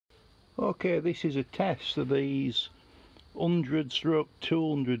Okay, this is a test of these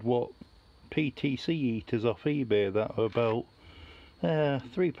 100/200 watt PTC heaters off eBay that are about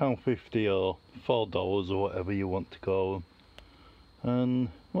 £3.50 or $4 or whatever you want to call them. And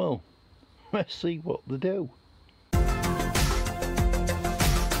well, let's see what they do.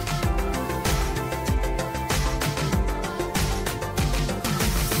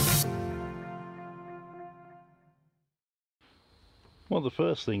 Well, the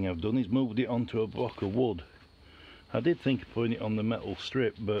first thing I've done is moved it onto a block of wood. I did think of putting it on the metal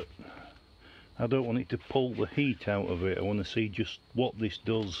strip, but I don't want it to pull the heat out of it. I want to see just what this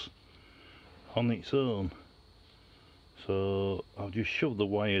does on its own. So I'll just shove the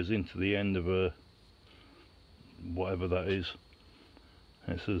wires into the end of a whatever that is.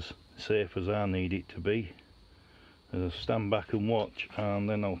 It's as safe as I need it to be. I'll stand back and watch, and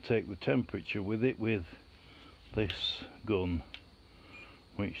then I'll take the temperature with it with this gun,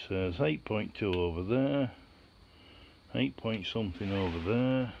 which says 8.2 over there, 8 point something over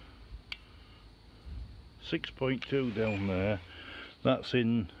there, 6.2 down there. That's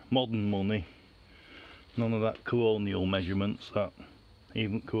in modern money. None of that colonial measurements that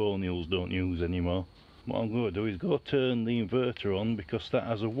even colonials don't use anymore. What I'm going to do is go turn the inverter on, because that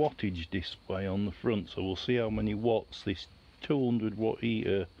has a wattage display on the front, so we'll see how many watts this 200 watt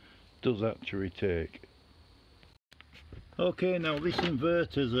heater does actually take. Okay, now this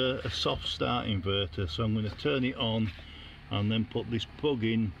inverter's a soft start inverter, so I'm going to turn it on and then put this plug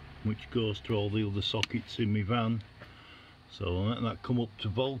in which goes to all the other sockets in my van. So I'll let that come up to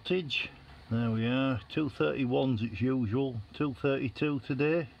voltage. There we are, 231s as usual, 232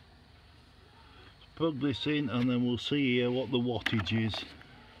 today. Let's plug this in and then we'll see here what the wattage is.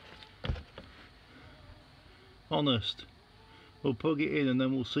 Honest, we'll plug it in and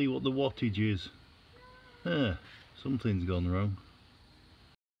then we'll see what the wattage is. There. Something's gone wrong.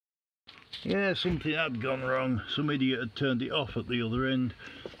 Yeah, something had gone wrong. Some idiot had turned it off at the other end.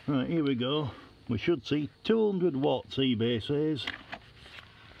 Right, here we go. We should see 200 watts, eBay says.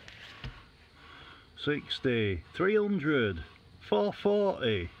 60, 300,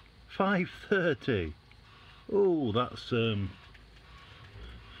 440, 530. Oh,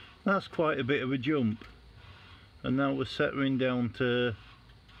 that's quite a bit of a jump. And now we're settling down to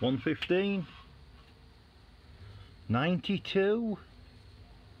 115. 92.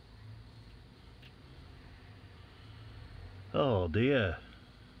 Oh dear.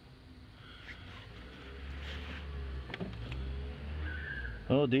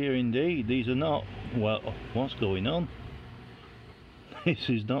 Oh dear indeed, these are not, well, what's going on? This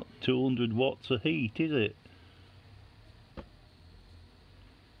is not 200 watts of heat, is it?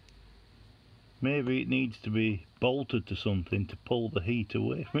 Maybe it needs to be bolted to something to pull the heat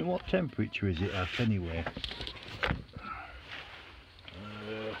away. I mean, what temperature is it at anyway?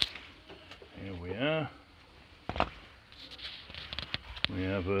 Here we are. We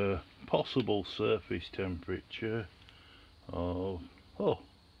have a possible surface temperature of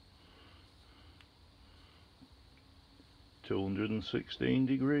 216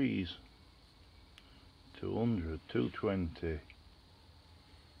 degrees. 200, 220.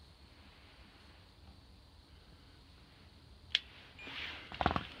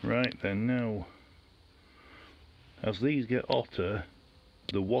 Right then, now as these get hotter,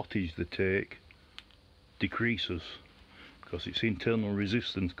 the wattage they take decreases, because its internal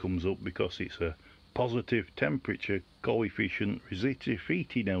resistance comes up, because it's a positive temperature coefficient resistive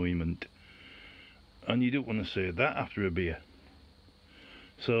heating element, and you don't want to say that after a beer.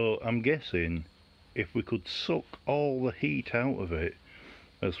 So I'm guessing if we could suck all the heat out of it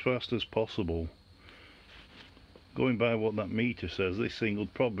as fast as possible, going by what that meter says, this thing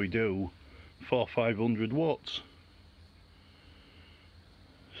would probably do 400-500 watts.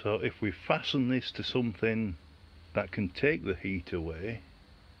 So if we fasten this to something that can take the heat away,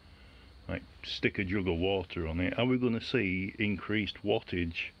 like stick a jug of water on it, are we going to see increased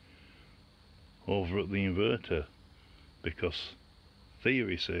wattage over at the inverter? Because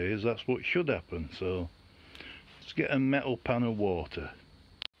theory says that's what should happen. So let's get a metal pan of water.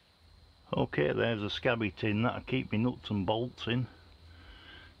 Okay, there's a scabby tin that'll keep me nuts and bolts in.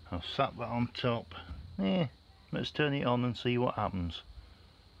 I've sat that on top. Let's turn it on and see what happens.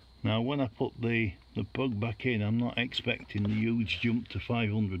 Now when I put the plug back in, I'm not expecting the huge jump to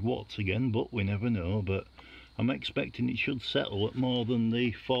 500 watts again, but we never know. But I'm expecting it should settle at more than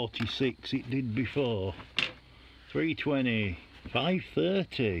the 46 it did before. 320,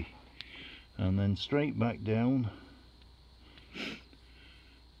 530, and then straight back down.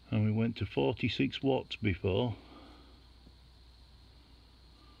 And we went to 46 watts before.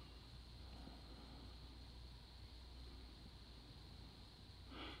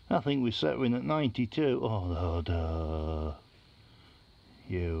 I think we're settling at 92. Oh, no,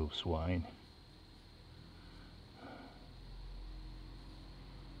 you swine.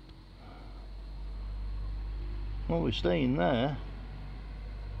 Well, we're staying there,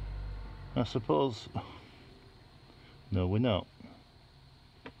 I suppose. No, we're not.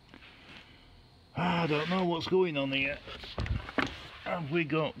 I don't know what's going on here. Have we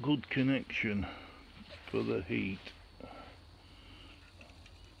got good connection for the heat?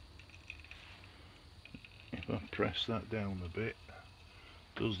 If I press that down a bit,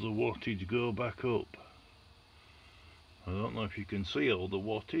 does the wattage go back up? I don't know if you can see all the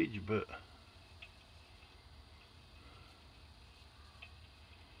wattage, but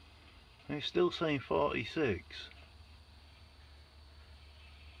it's still saying 46.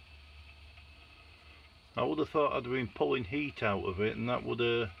 I would have thought I'd been pulling heat out of it and that would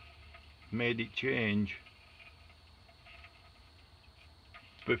have made it change.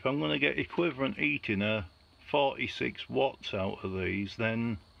 But if I'm going to get equivalent heating of 46 watts out of these,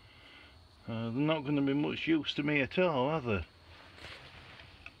 then they're not going to be much use to me at all, are they?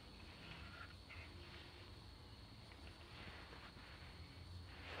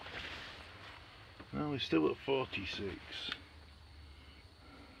 Well, we're still at 46.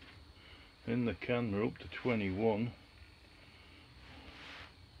 In the can we're up to 21.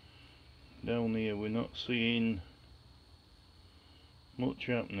 Down here we're not seeing much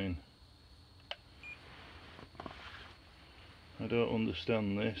happening. I don't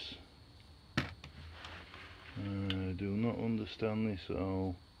understand this. I do not understand this at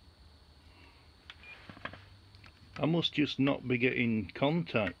all. I must just not be getting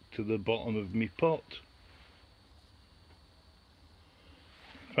contact to the bottom of my pot.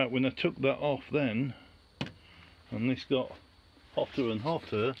 In fact, when I took that off then, and this got hotter and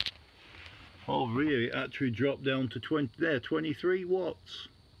hotter, over here it actually dropped down to 23 watts.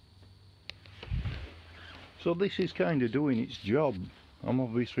 So this is kind of doing its job.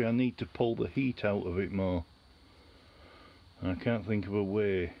 Obviously I need to pull the heat out of it more. I can't think of a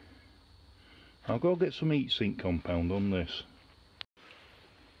way. I'll go get some heat sink compound on this.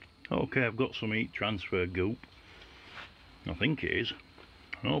 Okay, I've got some heat transfer goop. I think it is.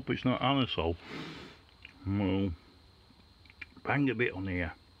 I hope it's not aerosol. Well, bang a bit on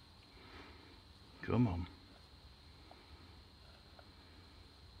here. Come on.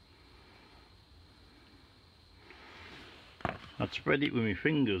 I'd spread it with my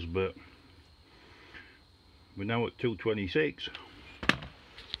fingers, but we're now at 226.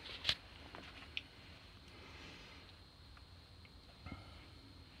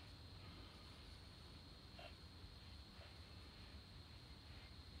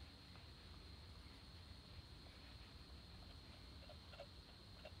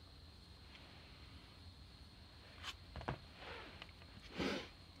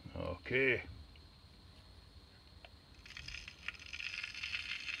 Okay.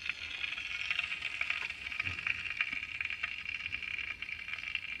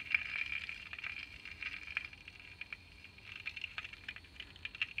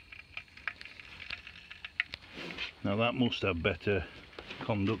 Now that must have better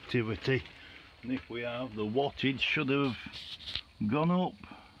conductivity, and if we have, the wattage should have gone up.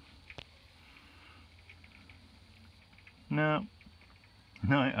 No,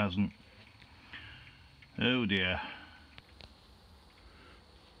 it hasn't. Oh dear.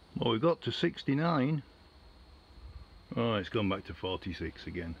 Well, we got to 69. Oh, it's gone back to 46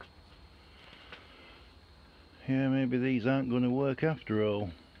 again. Yeah, maybe these aren't going to work after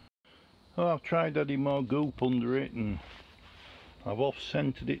all. Oh, I've tried adding more goop under it and I've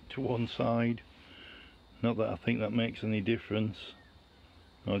off-centered it to one side. Not that I think that makes any difference.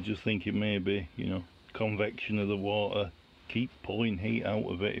 I just think it may be, you know, convection of the water, keep pulling heat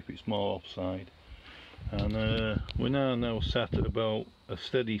out of it if it's more offside. And we're now sat at about a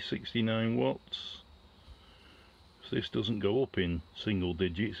steady 69 watts. So this doesn't go up in single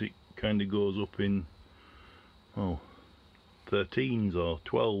digits, it kind of goes up in, oh, 13s or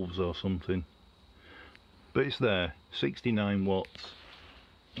 12s or something, but it's there, 69 watts.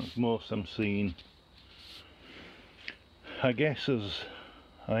 That's most I'm seeing. I guess as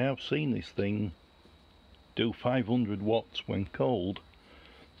I have seen this thing do 500 watts when cold.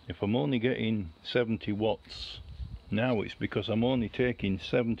 If I'm only getting 70 watts now, it's because I'm only taking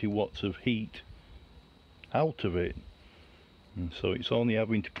 70 watts of heat out of it, and so it's only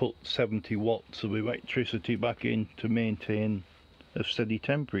having to put 70 watts of electricity back in to maintain a steady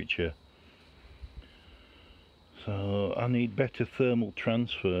temperature. So I need better thermal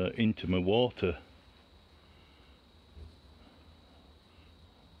transfer into my water.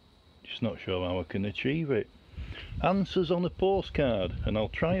 Just not sure how I can achieve it. Answers on a postcard, and I'll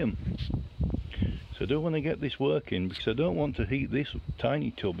try them. So I don't want to get this working because I don't want to heat this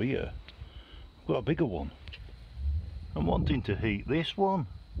tiny tub here. I've got a bigger one. I'm wanting to heat this one.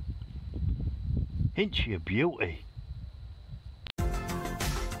 Ain't she a beauty?